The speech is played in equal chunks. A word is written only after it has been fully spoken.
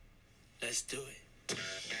Let's do it.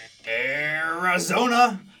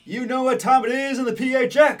 Arizona, you know what time it is in the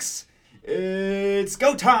PHX. It's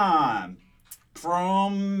go time.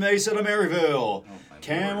 From Mesa to Maryville,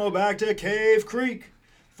 Camelback to Cave Creek,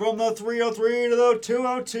 from the 303 to the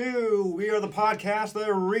 202. We are the podcast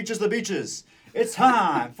that reaches the beaches. It's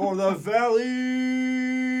time for the Valley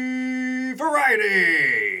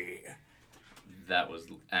Variety. That was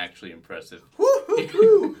actually impressive.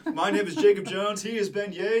 Woo-hoo-hoo. My name is Jacob Jones. He is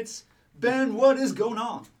Ben Yates. Ben, what is going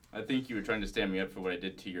on? I think you were trying to stand me up for what I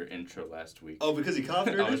did to your intro last week. Oh, because he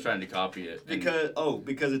copied it? I was trying to copy it.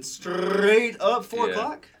 Because it's straight up 4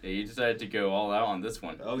 o'clock? Yeah, you decided to go all out on this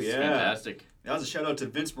one. Oh, it's yeah. fantastic. That was a shout out to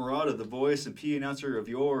Vince Murata, the voice and PA announcer of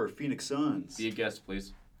your Phoenix Suns. Be a guest,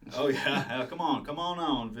 please. Oh, yeah. Come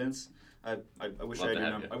on, Vince. I wish I had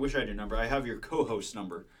your number. I wish I had your number. I have your co-host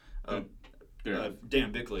number,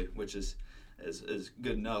 Dan Bickley, which is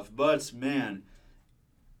good enough. But man,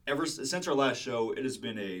 ever since our last show, it has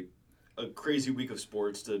been a crazy week of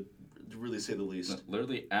sports, to really say the least.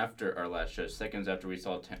 Literally after our last show, seconds after we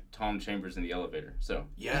saw Tom Chambers in the elevator. So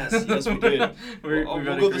yes, we did. We've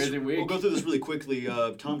had a crazy week. We'll go through this really quickly.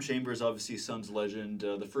 Tom Chambers, obviously Suns legend,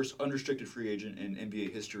 the first unrestricted free agent in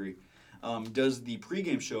NBA history, does the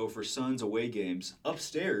pregame show for Suns away games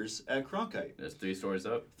upstairs at Cronkite. That's 3 stories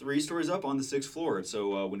up. 3 stories up on the 6th floor. And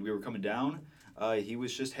so when we were coming down, he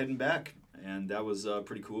was just heading back. And that was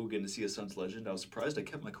pretty cool, getting to see a Suns legend. I was surprised I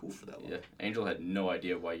kept my cool for that long. Yeah, Angel had no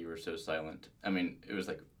idea why you were so silent. I mean, it was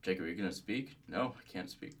like, Jacob, are you gonna speak? No, I can't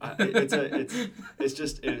speak. I remember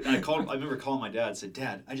calling my dad and said,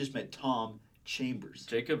 Dad, I just met Tom Chambers.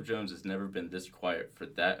 Jacob Jones has never been this quiet for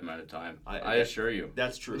that amount of time. I assure you.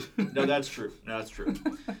 That's true. No, that's true.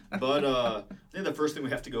 But I think the first thing we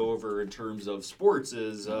have to go over in terms of sports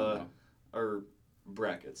is our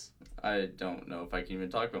brackets. I don't know if I can even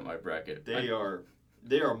talk about my bracket. They are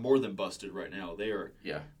more than busted right now. They were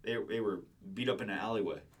beat up in an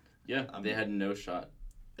alleyway. Yeah, they had no shot.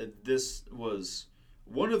 This was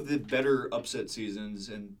one of the better upset seasons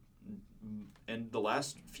in the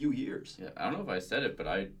last few years. Yeah, I don't know if I said it, but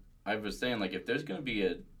I was saying, like, if there's going to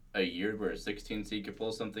be a year where a 16 seed could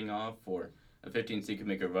pull something off, or a 15 seed could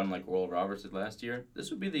make a run like Oral Roberts did last year, this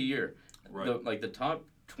would be the year. Right. The top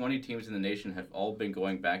 20 teams in the nation have all been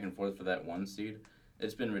going back and forth for that 1 seed.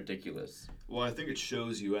 It's been ridiculous. Well, I think it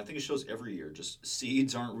shows every year. Just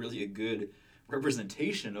seeds aren't really a good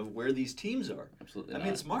representation of where these teams are. Absolutely I mean,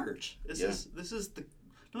 it's March. This is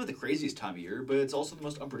not the craziest time of year, but it's also the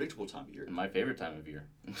most unpredictable time of year. My favorite time of year.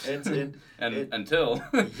 Until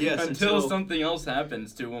something else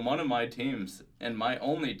happens to one of my teams and my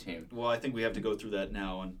only team. Well, I think we have to go through that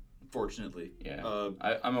now, unfortunately. Yeah,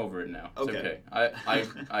 I'm over it now. It's okay.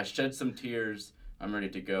 I shed some tears. I'm ready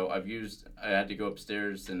to go. I had to go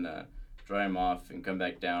upstairs and dry them off and come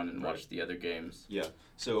back down and watch the other games. Yeah.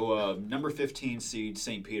 So number 15 seed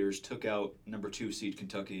St. Peter's took out number 2 seed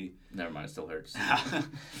Kentucky. Never mind, it still hurts.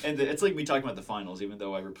 And it's like me talking about the finals, even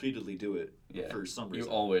though I repeatedly do it for some reason.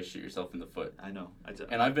 You always shoot yourself in the foot. I know.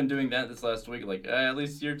 And I've been doing that this last week. Like, at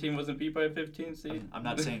least your team wasn't beat by a 15 seed. I'm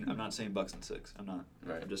not saying Bucks and 6. I'm not.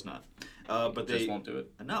 Right. I'm just not. But they just won't do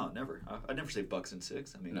it. No, never. I never say Bucks and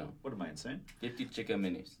 6. I mean, no. What am I, insane? 50 chicken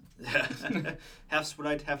minis. Half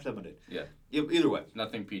Sprite, half lemonade. Yeah. Either way.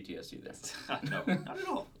 Nothing PTSD there. No, not at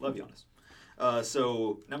all. Love you, honest.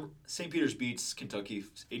 So St. Peter's beats Kentucky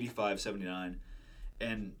 85-79,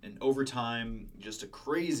 and in overtime, just a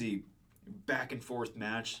crazy back and forth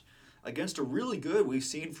match against we've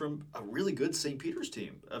seen from a really good St. Peter's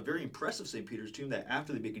team, a very impressive St. Peter's team that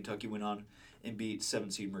after they beat Kentucky went on and beat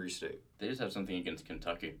 7 seed Murray State. They just have something against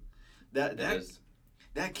Kentucky. That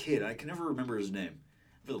kid, I can never remember his name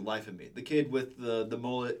for the life of me. The kid with the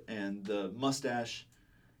mullet and the mustache.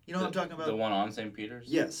 You know what I'm talking about? The one on St. Peter's?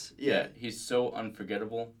 Yes. Yeah. He's so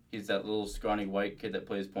unforgettable. He's that little scrawny white kid that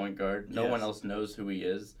plays point guard. No one else knows who he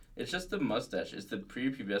is. It's just the mustache. It's the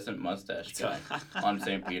prepubescent mustache guy on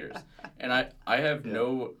St. Peter's. And I have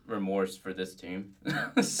no remorse for this team.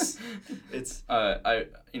 It's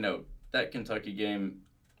that Kentucky game,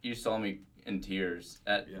 you saw me in tears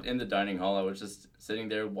in the dining hall. I was just sitting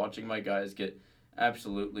there watching my guys get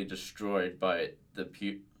absolutely destroyed by the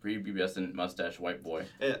prepubescent mustache white boy.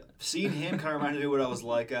 Seeing him kind of reminded me what I was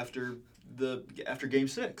like after Game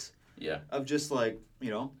 6. Yeah. Of just like,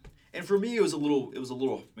 and for me it was a little, it was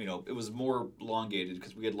more elongated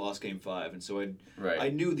because we had lost Game 5, and so I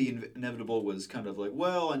knew the inevitable was kind of like,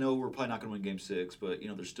 well, I know we're probably not going to win Game 6, but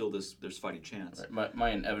there's still there's fighting chance. Right. My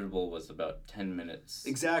inevitable was about 10 minutes.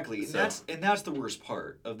 Exactly, so. And that's the worst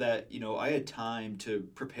part of that. I had time to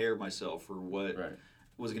prepare myself for what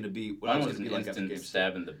was going to be what I was going to be like after game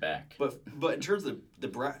stab in the back. But in terms of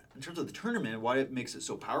the tournament, why it makes it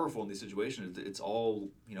so powerful in these situations, it's all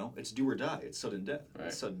it's do or die. It's sudden death. Right.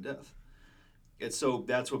 It's sudden death. It's so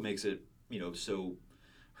that's what makes it so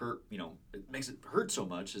hurt. It makes it hurt so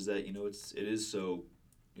much is that it is so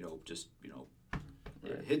just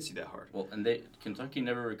Right. it hits you that hard. Well, and Kentucky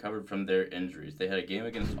never recovered from their injuries. They had a game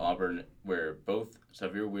against Auburn where both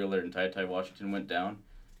Xavier Wheeler and Ty Washington went down,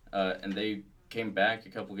 and they came back a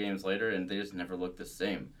couple games later, and they just never looked the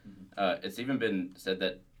same. Mm-hmm. It's even been said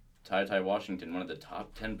that Ty Washington, one of the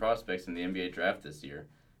top 10 prospects in the NBA draft this year,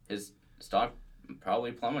 his stock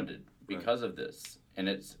probably plummeted because of this, and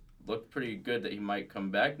it's looked pretty good that he might come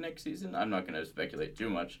back next season. I'm not going to speculate too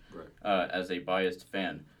much as a biased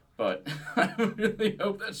fan. But I really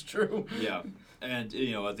hope that's true. Yeah, and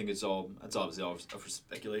I think it's obviously all for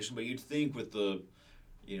speculation. But you'd think with the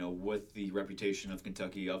reputation of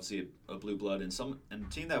Kentucky, obviously a blue blood, and a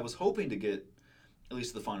team that was hoping to get at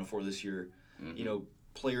least to the Final Four this year, mm-hmm.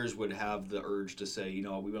 Players would have the urge to say, we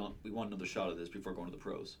want another shot at this before going to the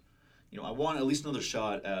pros. I want at least another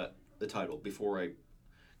shot at the title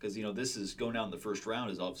because this is going down in the first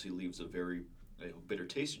round obviously leaves a very bitter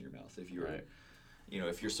taste in your mouth if you're. Right.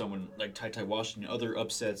 If you're someone like Ty Washington, other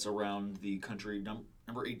upsets around the country.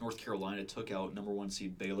 Number 8 North Carolina took out number 1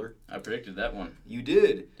 seed Baylor. I predicted that one. You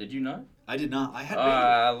did. Did you not? I did not. I had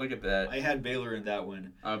Baylor. Look at that. I had Baylor in that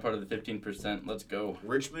one. I'm part of the 15%. Let's go.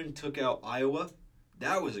 Richmond took out Iowa.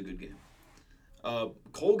 That was a good game.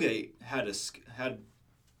 Colgate had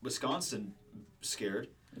Wisconsin scared.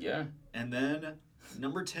 Yeah. And then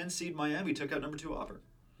number 10 seed Miami took out number 2 Auburn.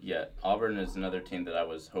 Yeah, Auburn is another team that I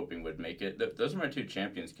was hoping would make it. Those are my 2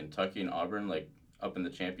 champions, Kentucky and Auburn, up in the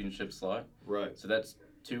championship slot. Right. So that's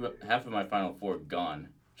half of my Final Four gone,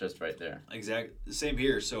 just right there. Exactly. Same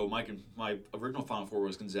here. So my original Final Four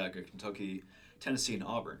was Gonzaga, Kentucky, Tennessee, and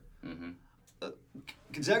Auburn. Mm-hmm.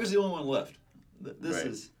 Gonzaga's the only one left. This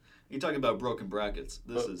is you talking about broken brackets.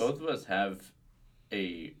 Both of us have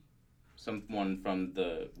someone from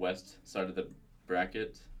the west side of the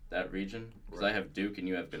bracket. That region, because I have Duke and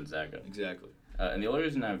you have Gonzaga. Exactly. And the only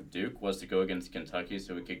reason I have Duke was to go against Kentucky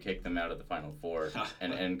so we could kick them out of the Final Four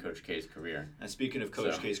and end Coach K's career. And speaking of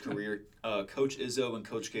Coach K's career, Coach Izzo and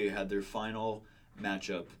Coach K had their final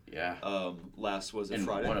matchup. Yeah.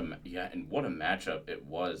 Friday? What a matchup it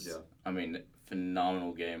was. Yeah. I mean,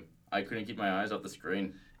 phenomenal game. I couldn't keep my eyes off the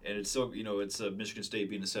screen. And it's so, it's Michigan State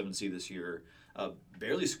being the 7th seed this year.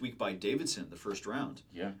 Barely squeaked by Davidson the first round.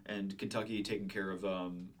 Yeah. And Kentucky taking care of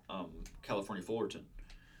California Fullerton.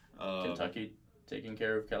 Kentucky taking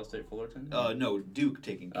care of Cal State Fullerton? No, Duke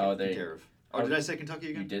taking care of. Oh, did I say Kentucky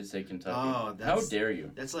again? You did say Kentucky. Oh, how dare you?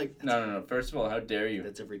 That's like... No. First of all, how dare you?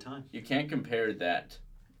 That's every time. You can't compare that.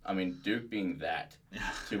 I mean, Duke being that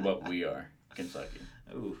to what we are, Kentucky.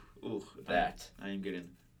 Ooh. That. I am getting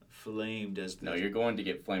flamed as... No, you're going to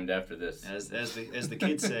get flamed after this. As the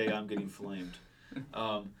kids say, I'm getting flamed.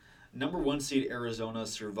 Number 1 seed Arizona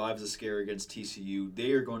survives a scare against TCU.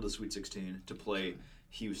 They are going to the Sweet 16 to play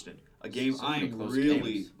Houston. A game I'm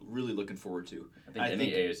really looking forward to. I think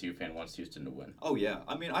any ASU fan wants Houston to win. Oh yeah.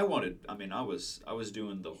 I was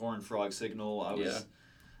doing the horn frog signal.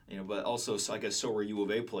 But also I guess so were U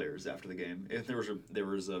of A players after the game. If there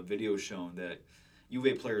was a video shown that U of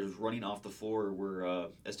A players running off the floor where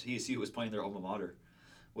as TCU was playing their alma mater,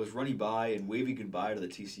 was running by and waving goodbye to the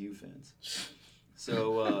TCU fans.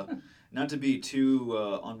 So, not to be too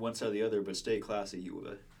on one side or the other, but stay classy, U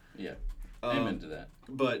of A. Yeah, amen to that.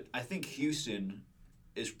 But I think Houston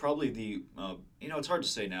is probably the, it's hard to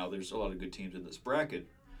say now. There's a lot of good teams in this bracket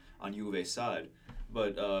on U of A's side.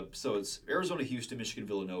 But, so it's Arizona, Houston, Michigan,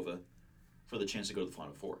 Villanova for the chance to go to the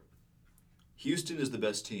Final Four. Houston is the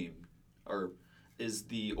best team, or is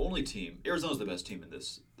the only team. Arizona's the best team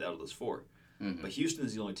out of this 4. Mm-hmm. But Houston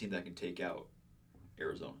is the only team that can take out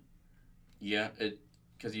Arizona. Yeah,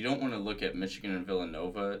 because you don't want to look at Michigan and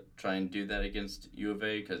Villanova try and do that against U of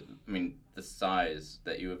A because, the size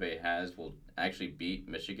that U of A has will actually beat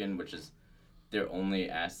Michigan, which is their only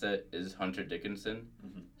asset is Hunter Dickinson.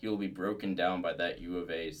 Mm-hmm. He will be broken down by that U of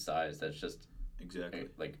A size that's just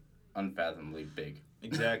unfathomably big.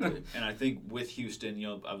 Exactly. And I think with Houston,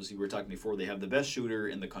 obviously we were talking before, they have the best shooter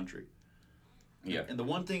in the country. Yeah. And the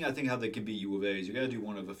one thing I think how they can beat U of A is you got to do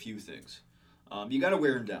one of a few things. You got to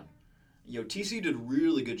wear him down. TCU did a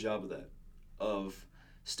really good job of that, of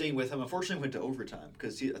staying with him. Unfortunately, went to overtime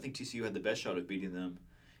because I think TCU had the best shot of beating them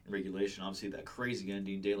in regulation. Obviously, that crazy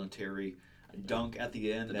ending, Dalen Terry, dunk at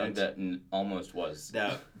the end. The dunk that almost was.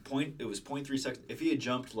 That point, it was 0.3 seconds. If he had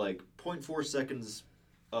jumped 0.4 seconds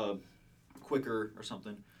quicker or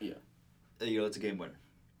something, yeah, it's a game winner.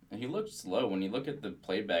 And he looked slow. When you look at the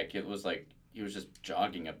playback, it was like he was just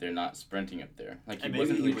jogging up there, not sprinting up there. Like, he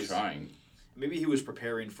wasn't really trying. Maybe he was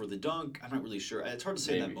preparing for the dunk. I'm not really sure. It's hard to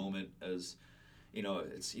say in that moment, as you know.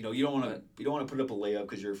 It's you don't want to put up a layup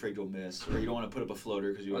because you're afraid you'll miss, or you don't want to put up a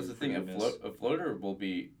floater because you're afraid you'll miss. A floater will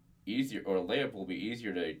be easier, or a layup will be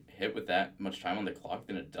easier to hit with that much time on the clock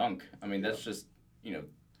than a dunk. I mean, that's just,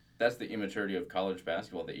 that's the immaturity of college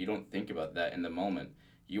basketball, that you don't think about that in the moment.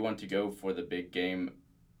 You want to go for the big game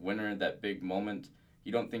winner, that big moment.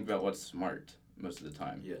 You don't think about what's smart most of the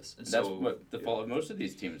time. Yes, and that's what the fault of most of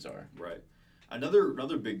these teams are. Right.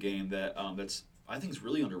 Another big game that that's I think is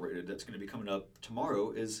really underrated, that's going to be coming up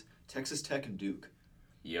tomorrow, is Texas Tech and Duke.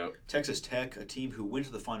 Yep. Texas Tech, a team who went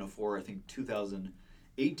to the Final Four, I think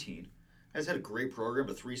 2018, has had a great program,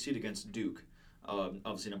 a 3 seed against Duke,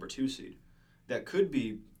 obviously number 2 seed. That could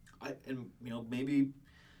be, maybe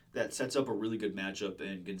that sets up a really good matchup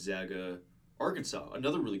in Gonzaga, Arkansas,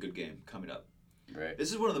 another really good game coming up. Right.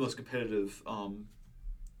 This is one of the most competitive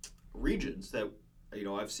regions that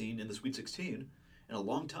I've seen in the Sweet 16 in a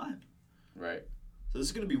long time. Right. So this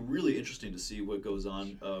is going to be really interesting to see what goes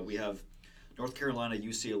on. We have North Carolina,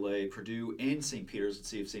 UCLA, Purdue, and St. Peter's. Let's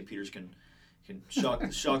see if St. Peter's can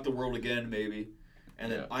shock the world again, maybe.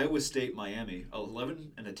 And then Iowa State, Miami,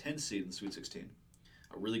 11 and a 10 seed in the Sweet 16.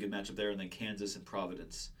 A really good matchup there. And then Kansas and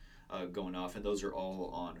Providence going off. And those are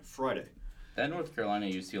all on Friday. That North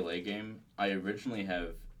Carolina-UCLA game, I originally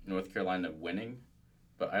have North Carolina winning,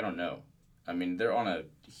 but I don't know. I mean, they're on a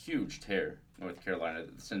huge tear, North Carolina,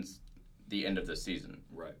 since the end of the season.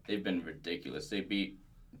 Right. They've been ridiculous. They beat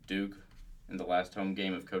Duke in the last home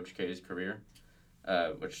game of Coach K's career,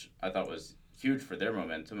 which I thought was huge for their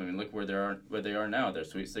momentum. I mean, look where they are now. They're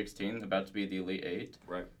Sweet 16, about to be the Elite Eight.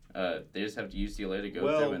 Right. They just have UCLA to go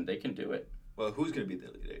through, and they can do it. Well, who's going to be the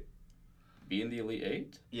Elite Eight? Be in the Elite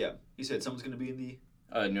Eight? Yeah. You said someone's going to be in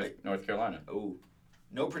the... North Carolina. Oh.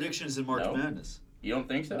 No predictions in March Madness. You don't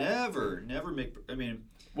think so? Never make... I mean...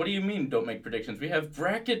 What do you mean don't make predictions? We have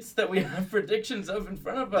brackets that we have predictions of in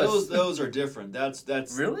front of us. Those are different. That's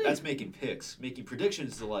really? That's making picks. Making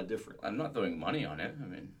predictions is a lot different. I'm not throwing money on it.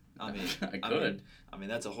 I could. I mean,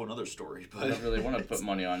 that's a whole other story. But I don't really want to put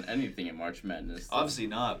money on anything in March Madness. So. Obviously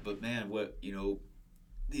not. But man,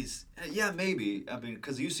 these, maybe. I mean,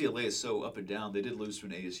 because UCLA is so up and down. They did lose to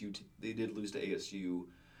ASU. They did lose to ASU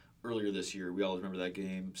earlier this year. We all remember that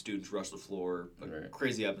game. Students rushed the floor.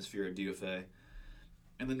 Crazy atmosphere at DFA.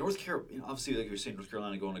 And then North Carolina, obviously, like you were saying, North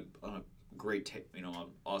Carolina going on a great, an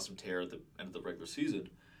awesome tear at the end of the regular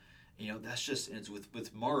season. That's just, and it's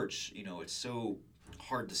with March. It's so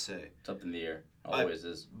hard to say. It's up in the air. Always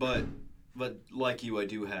is. But like you, I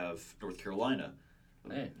do have North Carolina.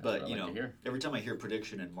 Hey, but every time I hear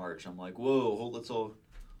prediction in March, I'm like, whoa, let's all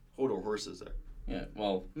hold our horses there. Yeah,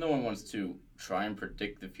 well, no one wants to try and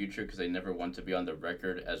predict the future because they never want to be on the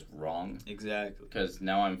record as wrong. Exactly. Because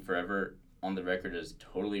now I'm forever on the record as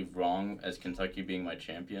totally wrong as Kentucky being my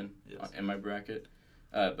champion in my bracket.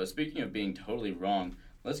 But speaking of being totally wrong,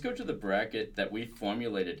 let's go to the bracket that we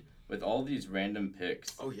formulated with all these random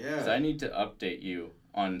picks. Oh, yeah. Because I need to update you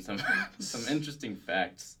on some interesting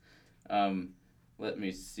facts. Let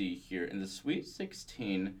me see here. In the Sweet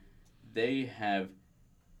 16, they have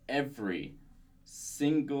every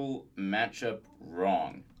single matchup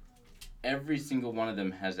wrong. Every single one of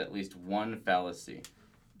them has at least one fallacy.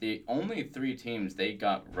 The only 3 teams they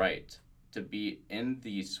got right to be in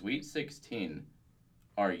the Sweet 16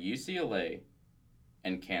 are UCLA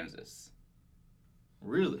and Kansas.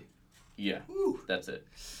 Really? Yeah. Whew. That's it.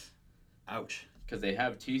 Ouch. Because they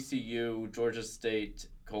have TCU, Georgia State,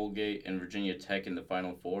 Colgate, and Virginia Tech in the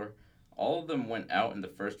Final Four. All of them went out in the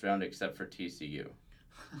first round except for TCU.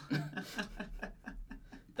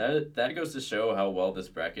 That goes to show how well this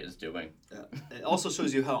bracket is doing. It also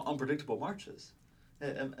shows you how unpredictable March is.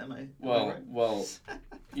 Am I right? Well,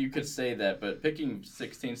 you could say that, but picking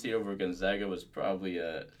 16 seed over Gonzaga was probably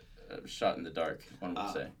a shot in the dark, one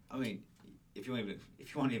would say. I mean, if you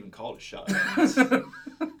want to even call it a shot.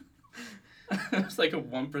 It's like a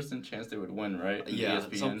 1% chance they would win, right?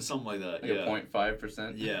 Something like that. Like a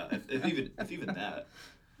 0.5%. Yeah, if even that.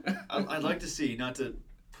 I'd like to see, not to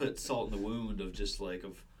put salt in the wound of just like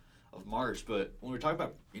of March, but when we're talking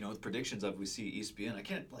about the predictions of we see ESPN, I'm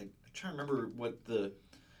trying to remember what the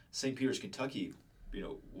St. Peter's, Kentucky,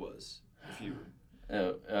 was. If you,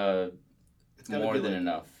 it's more than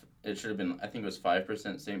enough. It should have been. I think it was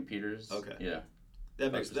 5% St. Peter's. Okay. Yeah.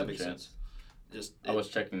 That makes sense. I was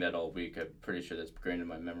checking that all week. I'm pretty sure that's ingrained in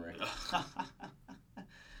my memory.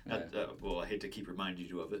 Well, I hate to keep reminding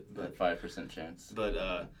you of it, but 5% chance.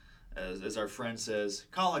 But as our friend says,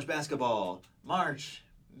 college basketball, March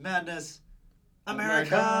Madness,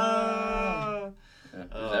 America. Yeah,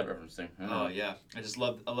 who's that referencing? Oh yeah, I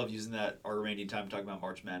love using that our remaining time talking about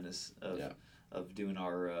March Madness of doing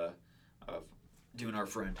our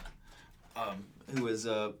friend, who is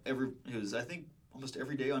I think almost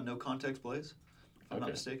every day on No Context Plays, if I'm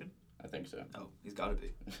not mistaken. I think so. Oh, he's got to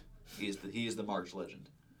be. He is the March legend.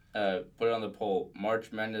 Put it on the poll.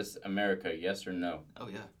 March Madness America, yes or no? Oh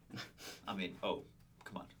yeah, I mean, come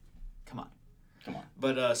on.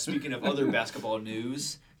 But speaking of other basketball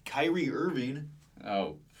news, Kyrie Irving.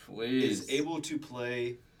 Oh, please. Is able to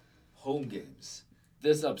play home games.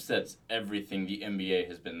 This upsets everything the NBA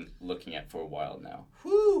has been looking at for a while now.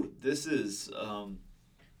 Whew! This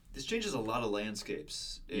changes a lot of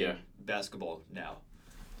landscapes in basketball now.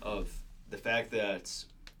 Of the fact that,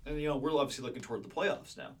 and we're obviously looking toward the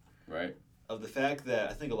playoffs now. Right. Of the fact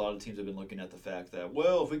that I think a lot of teams have been looking at the fact that,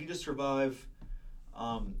 well, if we can just survive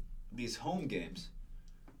these home games,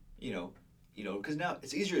 because now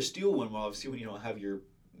it's easier to steal one, obviously, when you don't have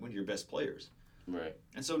one of your best players. Right.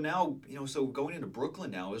 And so now, so going into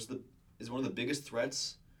Brooklyn now is one of the biggest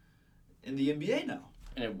threats in the NBA now.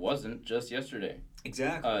 And it wasn't just yesterday.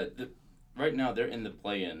 Exactly. Right now they're in the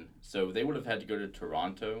play-in, so they would have had to go to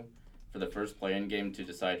Toronto for the first play-in game to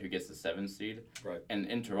decide who gets the 7th seed. Right. And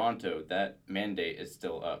in Toronto, that mandate is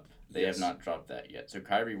still up. They have not dropped that yet. So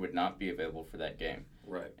Kyrie would not be available for that game.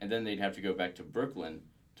 Right. And then they'd have to go back to Brooklyn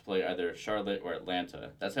to play either Charlotte or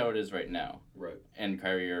Atlanta. That's how it is right now. Right. And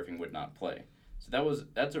Kyrie Irving would not play. So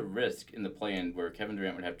that's a risk in the play-in where Kevin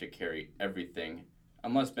Durant would have to carry everything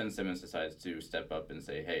unless Ben Simmons decides to step up and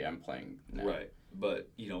say, hey, I'm playing now. Right. But,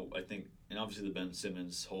 I think, and obviously the Ben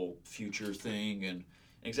Simmons whole future thing and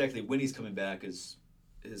exactly when he's coming back is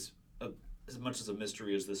as much as a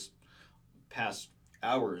mystery as this past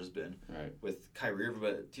hour has been with Kyrie Irving.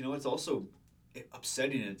 But, it's also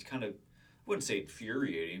upsetting and it's kind of, I wouldn't say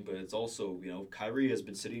infuriating, but it's also, Kyrie has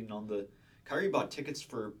been sitting Kyrie bought tickets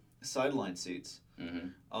for sideline seats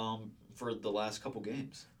for the last couple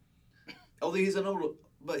games. Although he's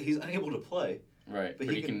unable to play. Right, but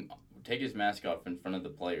he can take his mask off in front of the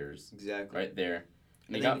players. Exactly. Right there.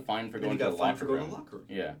 And he got fined for going to the locker room.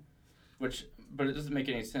 Yeah. But it doesn't make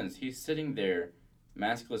any sense. He's sitting there,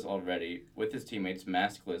 maskless already, with his teammates,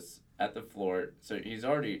 maskless, at the floor. So he's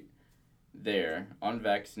already there,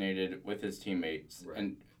 unvaccinated, with his teammates. Right.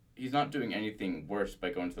 And he's not doing anything worse by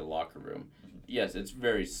going to the locker room. Mm-hmm. Yes, it's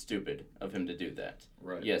very stupid of him to do that.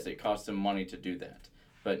 Right. Yes, it costs him money to do that.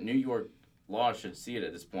 But New York law should see it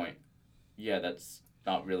at this point. Yeah, that's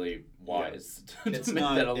not really wise to it's make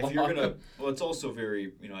not, that a law. If you're gonna, well, it's also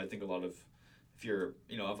very, I think a lot of, if you're,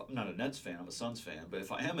 I'm not a Nets fan, I'm a Suns fan, but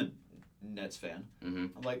if I am a Nets fan,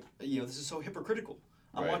 I'm like, this is so hypocritical.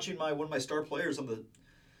 I'm watching one of my star players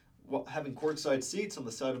having courtside seats on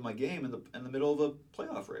the side of my game in the middle of a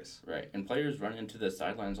playoff race. Right, and players run into the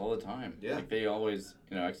sidelines all the time. Yeah. Like they always,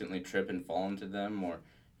 accidentally trip and fall into them, or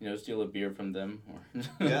steal a beer from them.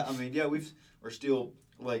 Or yeah, we're still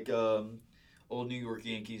like old New York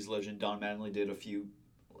Yankees legend Don Mattingly did a few,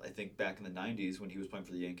 I think back in the 90s when he was playing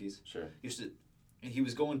for the Yankees. Sure. He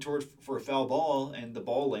was going for a foul ball and the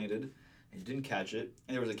ball landed and he didn't catch it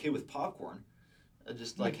and there was a kid with popcorn,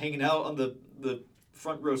 just like hanging out on the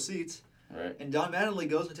front row seats. Right. And Don Mattingly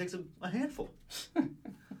goes and takes a handful.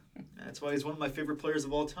 That's why he's one of my favorite players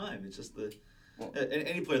of all time. It's just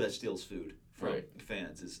any player that steals food from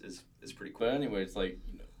fans is pretty cool. But anyway, it's like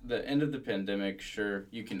the end of the pandemic, sure,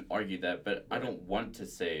 you can argue that, but I don't want to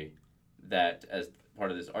say that as part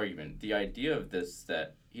of this argument. The idea of this,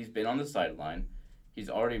 that he's been on the sideline, he's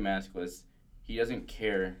already maskless, he doesn't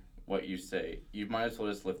care what you say. You might as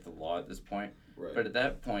well just lift the law at this point. Right. But at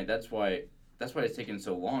that point, that's why it's taken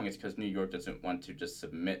so long. It's because New York doesn't want to just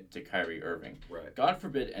submit to Kyrie Irving. Right. God God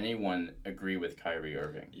forbid anyone agree with Kyrie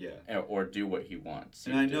Irving. Yeah. Or do what he wants.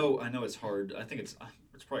 And I know it's hard. I think it's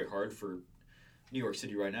probably hard for New York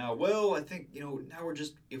City right now. Well, I think now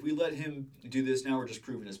if we let him do this, now we're just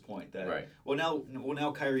proving his point that well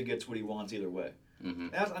now Kyrie gets what he wants either way. Mm-hmm.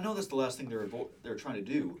 I know that's the last thing they're trying to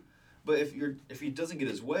do, but if he doesn't get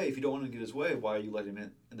his way, if you don't want him to get his way, why are you letting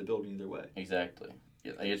him in the building either way? Exactly.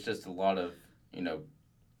 Yeah, it's just a lot of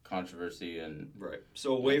controversy and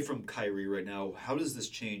So away from Kyrie right now, how does this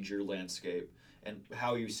change your landscape and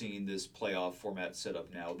how are you seeing this playoff format set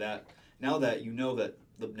up now that that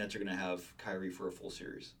the Nets are going to have Kyrie for a full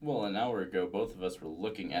series? Well, an hour ago, both of us were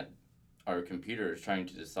looking at our computers trying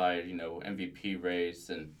to decide, MVP race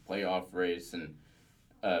and playoff race, and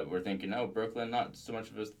we're thinking, Brooklyn, not so much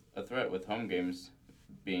of a threat with home games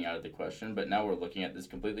being out of the question, but now we're looking at this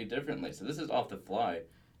completely differently. So this is off the fly.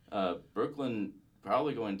 Brooklyn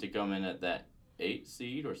probably going to come in at that 8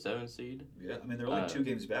 seed or 7 seed. Yeah, I mean they're only 2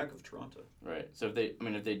 games back of Toronto. Right. So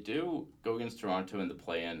if they do go against Toronto in the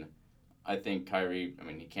play-in, I think Kyrie,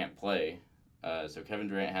 he can't play, so Kevin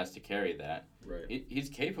Durant has to carry that. Right. He's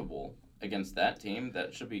capable against that team.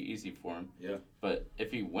 That should be easy for him. Yeah. But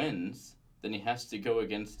if he wins, then he has to go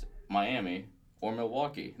against Miami or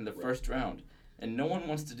Milwaukee in the first round. And no one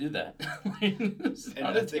wants to do that. There's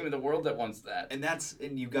not a team in the world that wants that.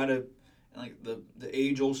 And you gotta, like the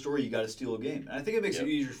age-old story, you gotta steal a game. And I think it makes it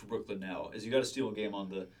easier for Brooklyn now, is you gotta steal a game on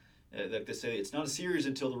the, like they say, it's not a series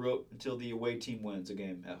until the away team wins a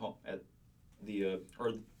game at home at the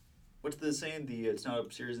or what's the saying? It's not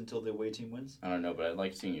a series until the away team wins. I don't know, but I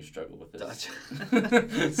like seeing you struggle with this.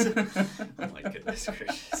 Oh my goodness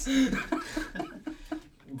gracious!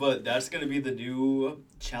 But that's gonna be the new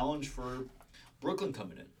challenge for Brooklyn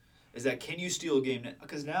coming in. Is that can you steal a game?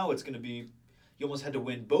 Because now it's gonna be you almost had to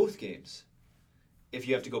win both games if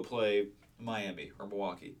you have to go play Miami or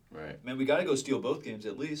Milwaukee. Right. Man, we got to go steal both games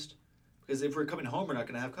at least, because if we're coming home, we're not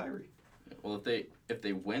going to have Kyrie. Well, if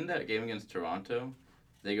they win that game against Toronto,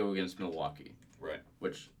 they go against Milwaukee. Right.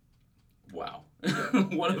 Which, wow,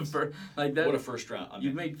 what a first round.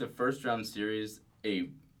 You'd make the first round series a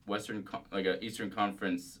Eastern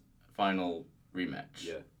Conference final rematch.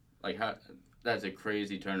 Yeah. Like how that's a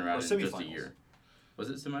crazy turnaround in just a year. Was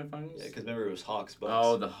it semifinals? Yeah, because remember it was Hawks Bucks.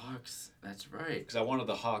 Oh, the Hawks. That's right. Because I wanted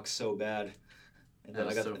the Hawks so bad, and then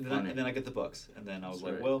I get the Bucks, and then I was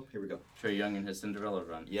well, here we go. Trae Young and his Cinderella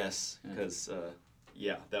run. Yes, because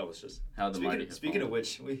that was just. How the mighty. Speaking of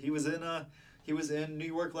which, he was in New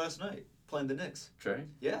York last night playing the Knicks. Trae?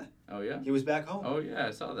 Yeah. Oh yeah. He was back home. Oh yeah,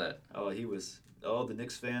 I saw that. Oh, he was. Oh, the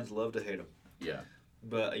Knicks fans love to hate him. Yeah.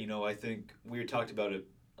 But I think we talked about it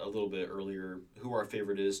a little bit earlier. Who our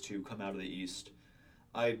favorite is to come out of the East.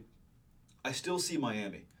 I still see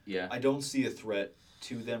Miami. Yeah. I don't see a threat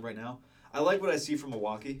to them right now. I like what I see from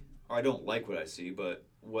Milwaukee, or I don't like what I see, but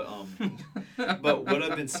what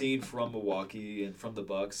I've been seeing from Milwaukee and from the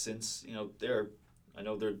Bucks since they're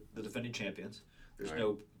the defending champions. There's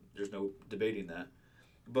no debating that.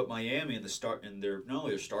 But Miami and their not only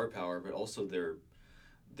their star power but also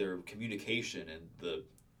their communication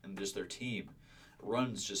and just their team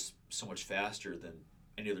runs just so much faster than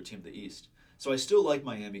any other team in the East. So I still like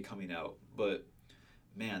Miami coming out, but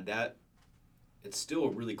man, it's still a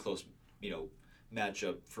really close,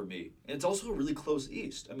 matchup for me. And it's also a really close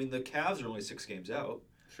East. I mean, the Cavs are only 6 games out.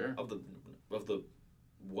 Sure. Of the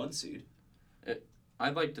 1 seed.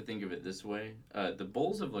 I'd like to think of it this way. The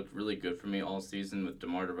Bulls have looked really good for me all season with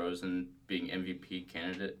DeMar DeRozan being MVP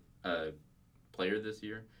candidate player this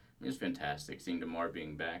year. It's fantastic seeing DeMar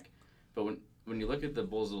being back. But when you look at the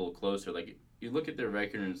Bulls a little closer, like you look at their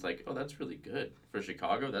record and it's like, oh, that's really good. For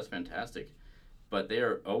Chicago, that's fantastic. But they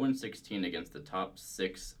are 0-16 against the top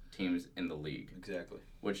 6 teams in the league. Exactly.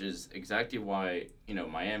 Which is exactly why,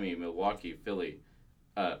 Miami, Milwaukee, Philly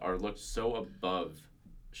are looked so above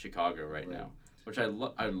Chicago right now. Which I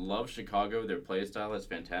love Chicago. Their play style is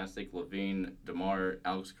fantastic. Levine, DeMar,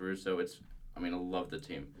 Alex Caruso. I love the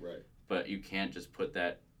team. Right. But you can't just put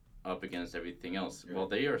that up against everything else. Right. While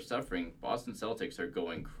they are suffering, Boston Celtics are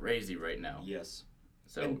going crazy right now. Yes.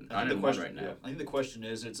 So 9-1 right now. Yeah, I think the question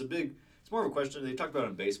is, it's more of a question they talk about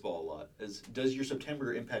in baseball a lot, is does your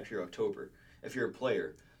September impact your October? If you're a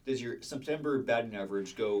player, does your September batting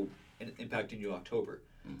average go in impacting you October?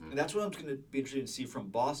 Mm-hmm. And that's what I'm going to be interested to see from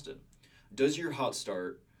Boston. Does your hot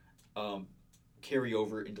start carry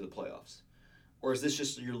over into the playoffs? Or is this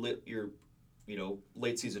just your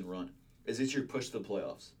late season run? Is this your push to the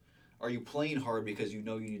playoffs? Are you playing hard because you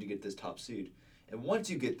need to get this top seed? And once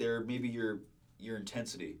you get there, maybe your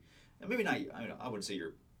intensity, and maybe not. I wouldn't say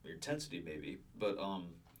your intensity, maybe, but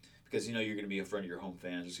because you're going to be in front of your home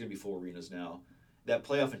fans. There's going to be full arenas now. That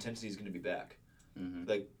playoff intensity is going to be back. Mm-hmm.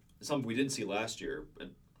 Like something we didn't see last year,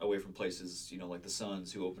 away from places like the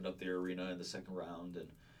Suns, who opened up their arena in the second round,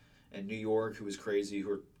 and New York, who are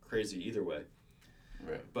crazy either way.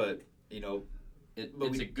 Right. But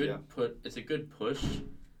it's a good push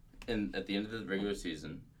at the end of the regular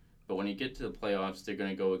season. But when you get to the playoffs, they're going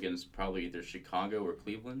to go against probably either Chicago or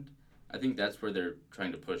Cleveland. I think that's where they're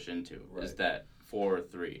trying to push into, is that 4 or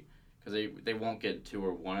 3. Because they won't get 2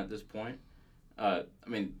 or 1 at this point.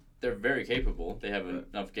 They're very capable. They have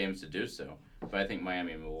enough games to do so. But I think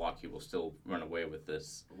Miami and Milwaukee will still run away with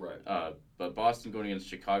this. Right. But Boston going against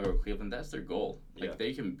Chicago or Cleveland, that's their goal.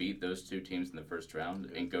 They can beat those 2 teams in the first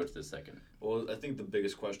round and go to the second. Well, I think the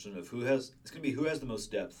biggest question of who has the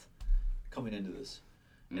most depth coming into this.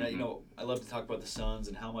 And I love to talk about the Suns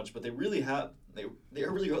and how much, but they really have they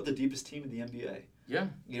are really the deepest team in the NBA. Yeah.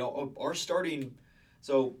 Our starting,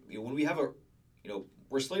 so when we have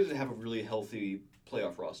we're slated to have a really healthy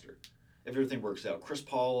playoff roster if everything works out. Chris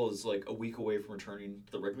Paul is like a week away from returning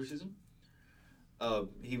to the regular season.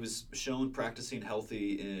 He was shown practicing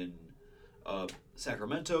healthy in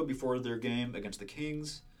Sacramento before their game against the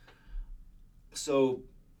Kings. So,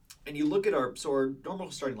 and you look at our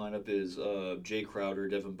normal starting lineup is Jay Crowder,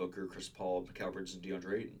 Devin Booker, Chris Paul, Mikal Bridges, and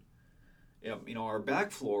DeAndre Ayton. Our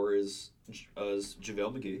back floor is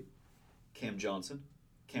JaVale McGee, Cam Johnson,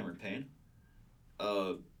 Cameron Payne,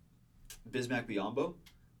 Bismack Biyombo,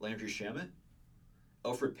 Landry Shamet,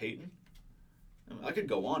 Elfrid Payton. I could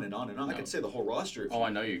go on and on and on. No. I could say the whole roster. I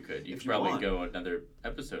know you could. You could probably go another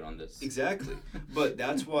episode on this. Exactly. But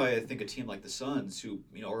that's why I think a team like the Suns, who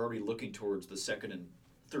are already looking towards the second and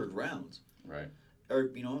third rounds, right, are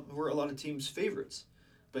who are a lot of teams' favorites.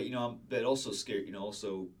 But that also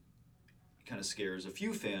also kind of scares a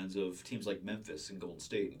few fans of teams like Memphis and Golden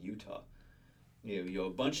State and Utah. A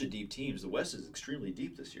bunch of deep teams. The West is extremely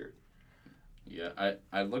deep this year. Yeah,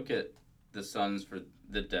 I look at the Suns for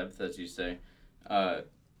the depth, as you say.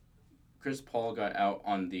 Chris Paul got out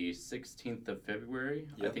on the 16th of February.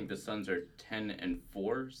 Yep. I think the Suns are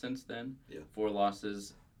 10-4 since then. Yeah. 4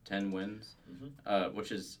 losses, 10 wins,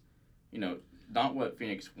 which is, not what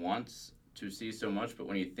Phoenix wants to see so much. But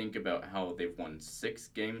when you think about how they've won 6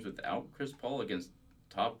 games without Chris Paul against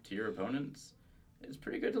top-tier opponents, it's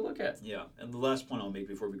pretty good to look at. Yeah, and the last point I'll make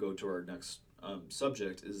before we go to our next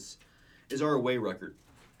subject is our away record.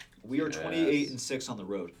 We are 28-6 on the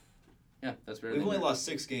road. Yeah, that's very. We've only lost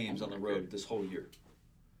 6 games on the road this whole year.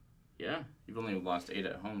 Yeah, you've only lost 8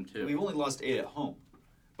 at home too. We've only lost 8 at home,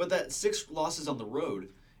 but that 6 losses on the road,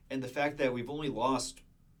 and the fact that we've only lost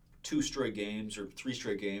 2 straight games or 3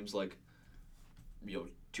 straight games, 2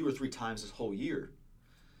 or 3 times this whole year,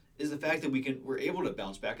 is the fact that we're able to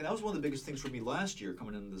bounce back, and that was one of the biggest things for me last year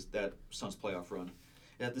coming into that Suns playoff run,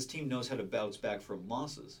 that this team knows how to bounce back from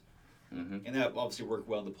losses. Mm-hmm. And that obviously worked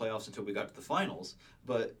well in the playoffs until we got to the finals.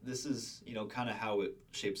 But this is, kind of how it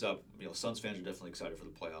shapes up. Suns fans are definitely excited for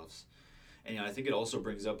the playoffs. And I think it also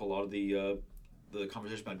brings up a lot of the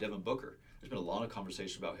conversation about Devin Booker. There's been a lot of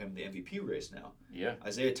conversation about him in the MVP race now. Yeah.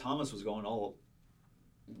 Isaiah Thomas was going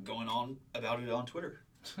on about it on Twitter.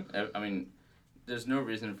 I mean, there's no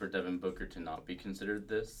reason for Devin Booker to not be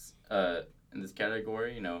considered in this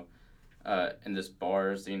category, in this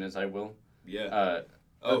bar scene, as I will. Yeah.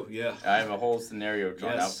 Yeah. I have a whole scenario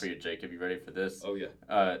drawn out for you, Jacob. You ready for this? Oh, yeah.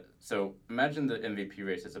 So imagine the MVP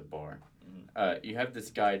race as a bar. Mm-hmm. You have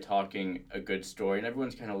this guy talking a good story, and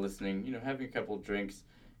everyone's kind of listening, having a couple drinks.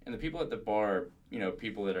 And the people at the bar are,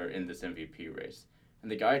 people that are in this MVP race.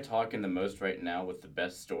 And the guy talking the most right now with the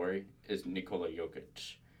best story is Nikola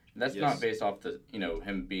Jokic. And that's not based off the,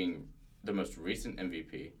 him being the most recent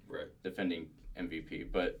MVP, right, defending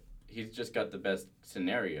MVP, but he's just got the best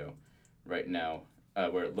scenario right now.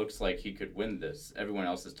 Where it looks like he could win this.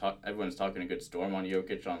 Everyone's talking a good storm on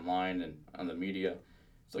Jokic online and on the media.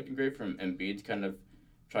 It's looking great for him. Embiid's kind of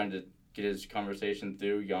trying to get his conversation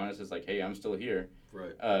through. Giannis is like, hey, I'm still here.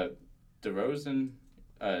 Right. DeRozan,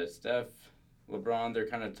 Steph, LeBron, they're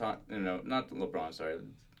kind of not LeBron, sorry.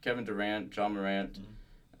 Kevin Durant, John Morant.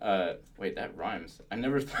 Mm-hmm. Wait, that rhymes. I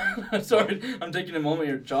never thought. Sorry, I'm taking a moment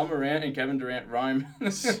here. John Morant and Kevin Durant rhyme.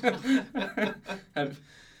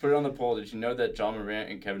 Put it on the poll. Did you know that John Morant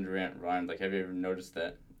and Kevin Durant rhymed? Have you ever noticed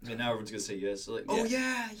that? And now everyone's going to say yes.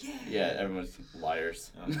 Yeah. Yeah, everyone's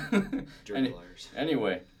liars. Dirty liars.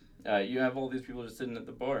 Anyway, you have all these people just sitting at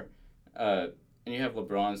the bar. And you have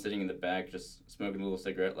LeBron sitting in the back just smoking a little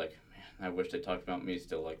cigarette man, I wish they talked about me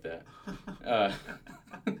still like that.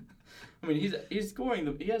 I mean, he's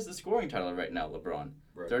scoring. He has the scoring title right now, LeBron.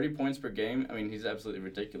 Right. 30 points per game. I mean, he's absolutely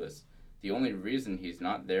ridiculous. The only reason he's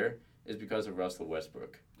not there is because of Russell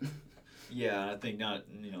Westbrook. Yeah, I think not.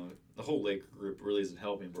 The whole Laker group really isn't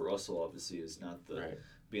helping, but Russell obviously is not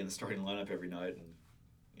being the starting lineup every night, and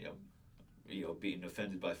being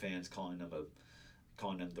offended by fans calling them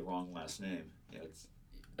the wrong last name.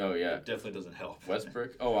 It definitely doesn't help.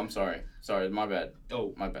 Westbrook. Oh, I'm sorry. Sorry, my bad.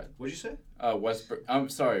 Oh, my bad. What'd you say? Westbrook. I'm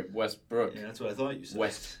sorry, Westbrook. Yeah, that's what I thought you said.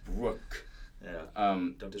 Westbrook. Yeah.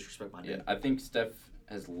 Don't disrespect my name. Yeah, I think Steph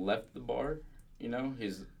has left the bar.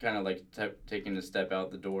 He's kind of taking a step out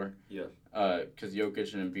the door. Yeah. Because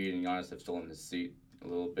Jokic and Embiid and Giannis have stolen his seat a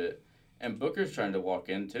little bit. And Booker's trying to walk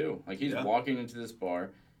in, too. He's walking into this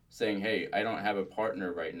bar saying, hey, I don't have a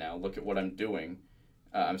partner right now. Look at what I'm doing.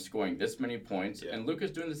 I'm scoring this many points. Yeah. And Luka's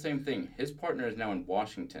doing the same thing. His partner is now in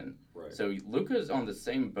Washington. Right. So Luka's on the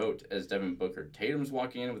same boat as Devin Booker. Tatum's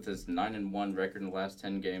walking in with his 9-1 record in the last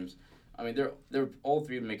 10 games. I mean, they're all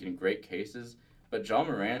three making great cases. But John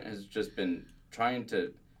Morant has just been trying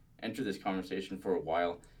to enter this conversation for a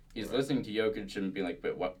while. he's listening to Jokic and being like,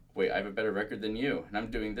 wait, I have a better record than you, and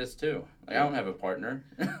I'm doing this too. Like, I don't have a partner.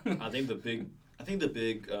 I think the big,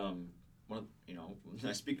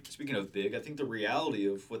 speaking of big, I think the reality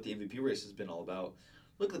of what the MVP race has been all about.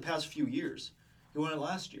 Look at the past few years. He won it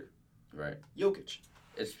last year. Right. Jokic.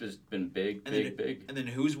 It's just been big. And then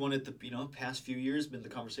who's won it the past few years? Been the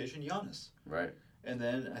conversation. Giannis. Right. And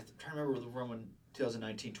then I'm trying to remember the Roman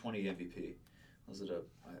 2019-20 MVP. Was it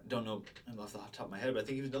I don't know off the top of my head, but I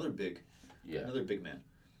think he was another big man.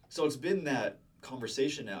 So it's been that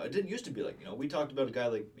conversation now. It didn't used to be like, we talked about a guy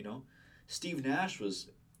like, Steve Nash was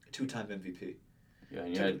a 2-time MVP. Yeah,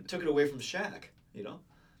 and took it away from Shaq,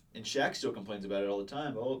 And Shaq still complains about it all the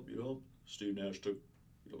time. Oh, Steve Nash took,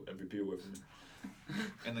 MVP away from me.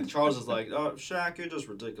 And then Charles is like, "Oh, Shaq, you're just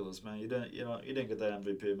ridiculous, man. You didn't get that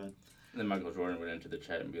MVP, man." And then Michael Jordan went into the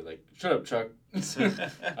chat and be like, "Shut up, Chuck. I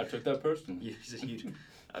took that personally." Yeah, he's a huge.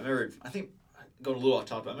 I remember. I think going a little off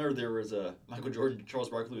topic. I remember there was a Michael Jordan, Charles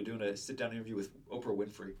Barkley were doing a sit-down interview with Oprah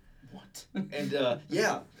Winfrey. What? And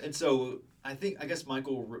and so I guess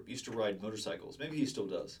Michael used to ride motorcycles. Maybe he still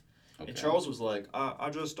does. Okay. And Charles was like, "I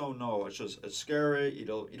just don't know. It's scary. You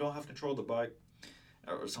don't have control of the bike,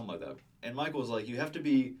 or something like that." And Michael was like, "You have to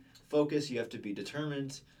be focused. You have to be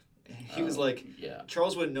determined." He was like, yeah.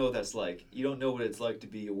 Charles wouldn't know what that's like. You don't know what it's like to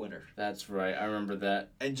be a winner. That's right. I remember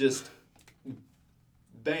that. And just,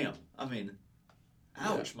 bam. I mean,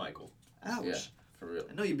 ouch, yeah. Michael. Ouch. Yeah, for real.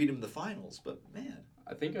 I know you beat him in the finals, but man.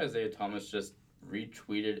 I think Isaiah Thomas just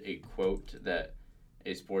retweeted a quote that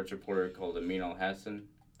a sports reporter called Amin Al-Hassan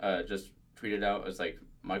just tweeted out. It was like,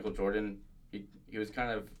 Michael Jordan, he was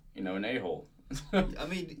kind of, an a-hole. I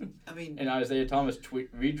mean. And Isaiah Thomas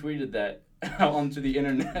retweeted that out onto the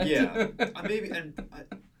internet. Yeah, and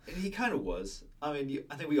he kind of was. I mean,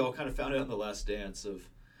 I think we all kind of found out in The Last Dance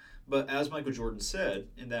but as Michael Jordan said,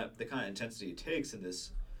 in that the kind of intensity it takes in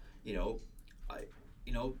this, he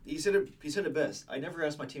said it best. I never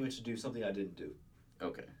asked my teammates to do something I didn't do.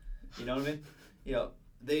 Okay. You know what I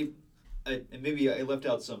mean? And maybe I left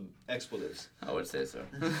out some expletives. I would say so.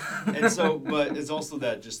 And so, but it's also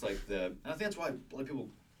that just like and I think that's why a lot of people,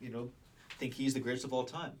 think he's the greatest of all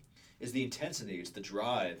time. Is the intensity, it's the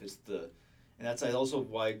drive, and that's also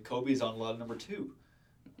why Kobe's on a lot of number 2.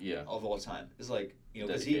 Yeah. Of all time. It's like,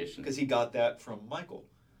 because he got that from Michael,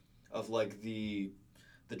 of like the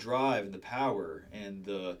drive and the power and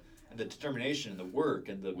the determination and the work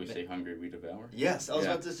and the. We say hungry, we devour. Yes, I was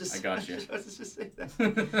about to just. I got you. I was about to just say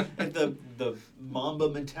that. And the Mamba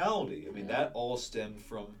mentality. I mean, that all stemmed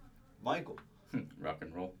from Michael. Rock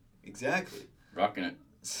and roll. Exactly. Rocking it.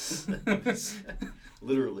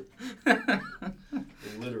 Literally.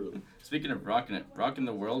 Literally. Speaking of rocking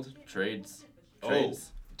the world, trades. Oh,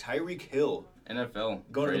 Tyreek Hill. NFL.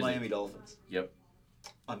 Going to the Miami Dolphins. Yep.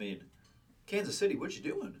 I mean, Kansas City, what you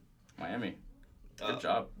doing? Miami. Good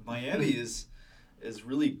job. Miami is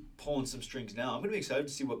really pulling some strings now. I'm going to be excited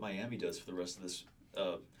to see what Miami does for the rest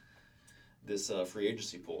of this free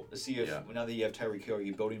agency pool. To see if now that you have Tyreek Hill, are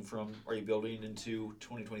you building into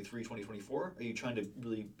 2023, 2024? Are you trying to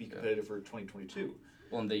really be competitive for 2022?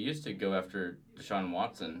 Well, and they used to go after Deshaun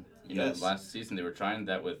Watson. Last season they were trying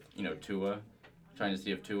that with Tua, trying to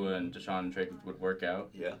see if Tua and Deshaun trade would work out.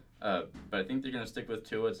 Yeah. But I think they're going to stick with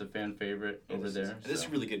Tua. It's a fan favorite over there. This is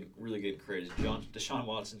really getting crazy. Deshaun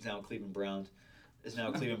Watson's now Cleveland Brown.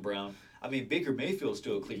 I mean, Baker Mayfield's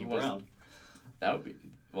still a Cleveland Brown. That would be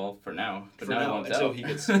for now. But for now he wants until out. He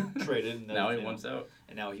gets traded. And now he wants out.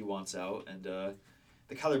 And now he wants out. And the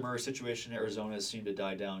Kyler Murray situation in Arizona has seemed to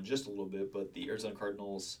die down just a little bit, but the Arizona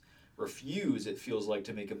Cardinals refuse, it feels like,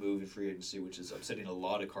 to make a move in free agency, which is upsetting a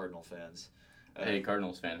lot of Cardinal fans. Hey,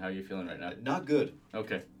 Cardinals fan, how are you feeling right now? Not good.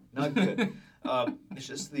 Okay. Not good. It's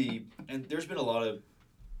just and there's been a lot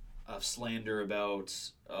of slander about,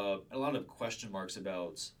 a lot of question marks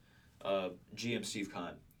about GM Steve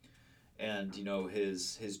Keim and,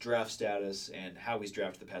 his draft status and how he's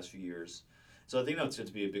drafted the past few years. So I think that's going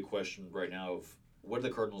to be a big question right now of what do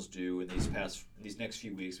the Cardinals do in these next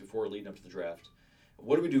few weeks before leading up to the draft?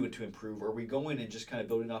 What are we doing to improve? Are we going and just kind of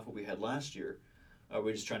building off what we had last year? Are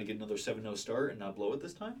we just trying to get another 7-0 start and not blow it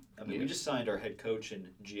this time? I mean, we just signed our head coach and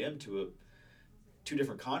GM to 2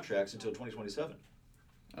 different contracts until 2027.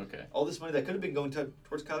 Okay. All this money that could have been going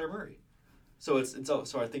towards Kyler Murray. So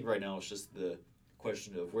so I think right now it's just the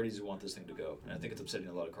question of where does he want this thing to go? And I think it's upsetting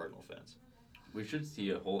a lot of Cardinal fans. We should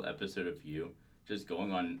see a whole episode of you just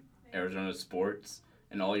going on Arizona sports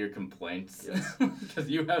and all your complaints. Yes. Because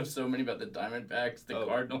you have so many about the Diamondbacks, the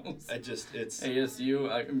Cardinals. It's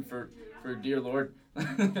ASU. For dear Lord,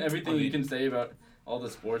 everything you can say about all the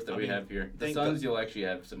sports that we have here. The Suns, you'll actually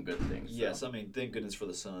have some good things. Yes, so. I mean, thank goodness for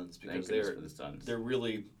the Suns because for they're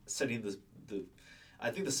really setting the. I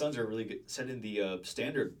think the Suns are really setting the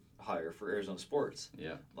standard higher for Arizona sports.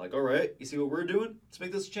 Yeah. Like, all right, you see what we're doing? Let's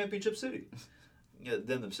make this a championship city. Yeah,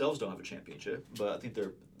 them themselves don't have a championship, but I think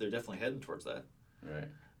they're definitely heading towards that. Right.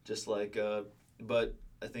 Just like, but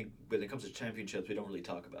I think when it comes to championships, we don't really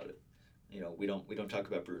talk about it. You know, we don't talk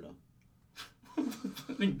about Bruno.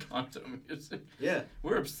 Encanto music. Yeah.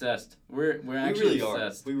 We're obsessed. We're actually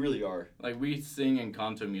obsessed. We really are. Like, we sing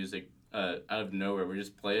Encanto music out of nowhere. We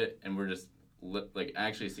just play it, and we're just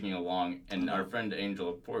actually singing along. And our friend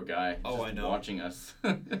Angel, poor guy, I know, watching us.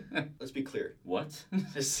 Let's be clear. What?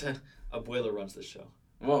 This Abuela runs this show.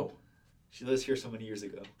 Whoa. She lives here so many years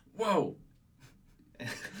ago. Whoa.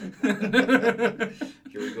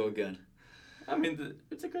 Here we go again. I mean,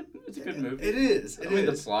 it's a good movie. It is. I mean,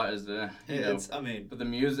 the plot is but the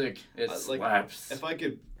music, slaps. If I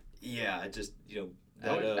could, just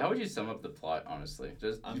How would you sum up the plot, honestly?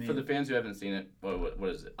 Just for the fans who haven't seen it, what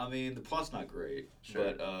is it? I mean, the plot's not great,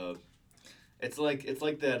 sure. But it's like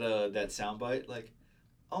that soundbite, like,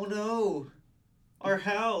 oh no, our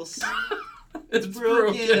house. It's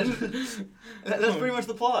broken. That's pretty much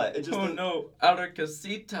the plot. It's just no, our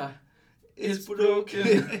casita. It's broken.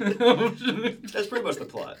 That's pretty much the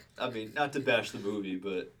plot. I mean, not to bash the movie,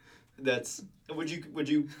 but that's. Would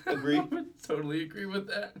you agree? I would totally agree with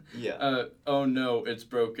that. Yeah. Oh no, it's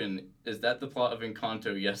broken. Is that the plot of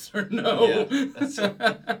Encanto? Yes or no?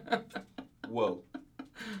 Yeah. Whoa.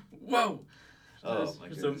 Whoa. Oh my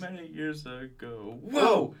goodness. So many years ago.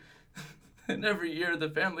 Whoa. And every year the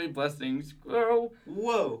family blessings grow.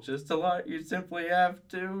 Whoa. Just a lot you simply have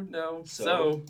to know. So